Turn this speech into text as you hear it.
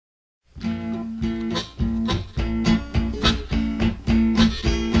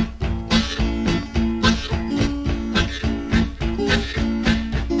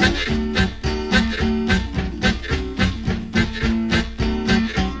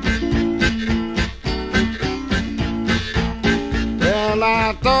Well,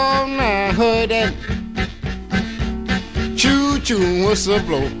 I thought I heard that choo-choo whistle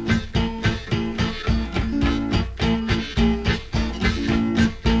blow.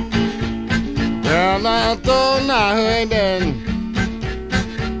 Well, I thought I heard that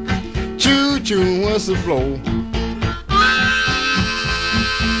choo-choo whistle blow.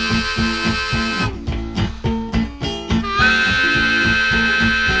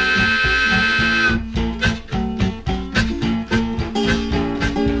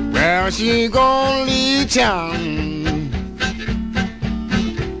 Well, she gonna leave town,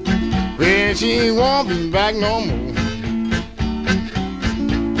 well, she won't be back no more.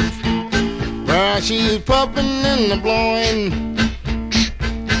 Well, she's puffing and the blowing,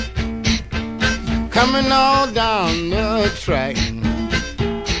 coming all down the track.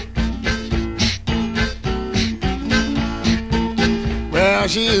 Well,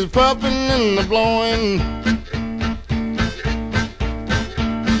 she's puffing and the blowing,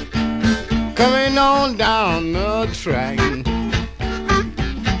 coming on down the track.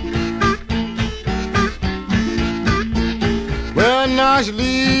 Well, now she's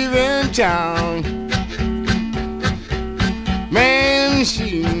leaving town, man,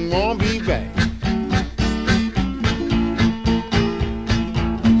 she won't be back.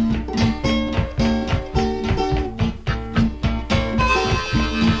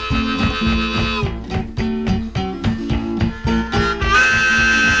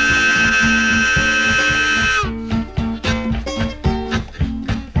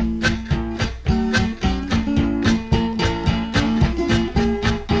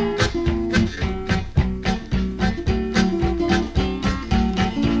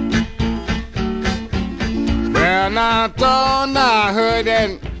 And I thought I heard that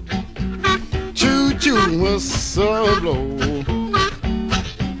choo-choo whistle blow.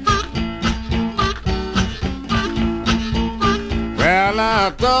 Well,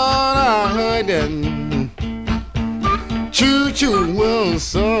 I thought I heard that choo-choo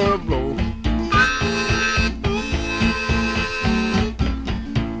whistle blow.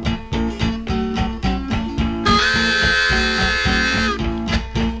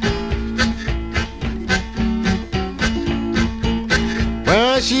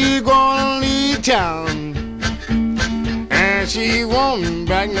 She gonna leave town, and she won't be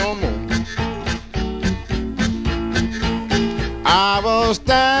back no more. I was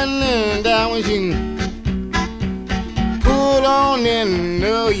standing there when she pulled on in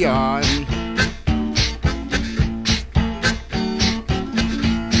the yard.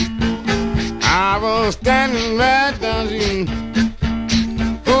 I was standing right there when she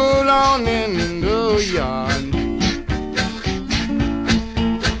pulled on in the yard.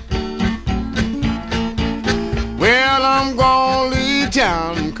 Well, I'm gonna leave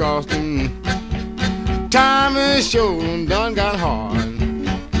town, 'cause time is sure done got hard.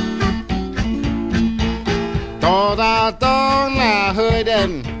 Thought I heard that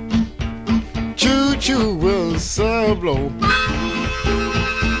choo-choo whistle blow.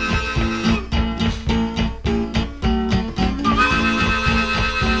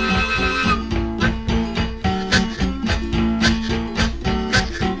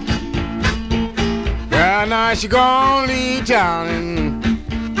 Now she gonna leave town and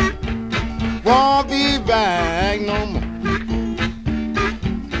won't be back no more.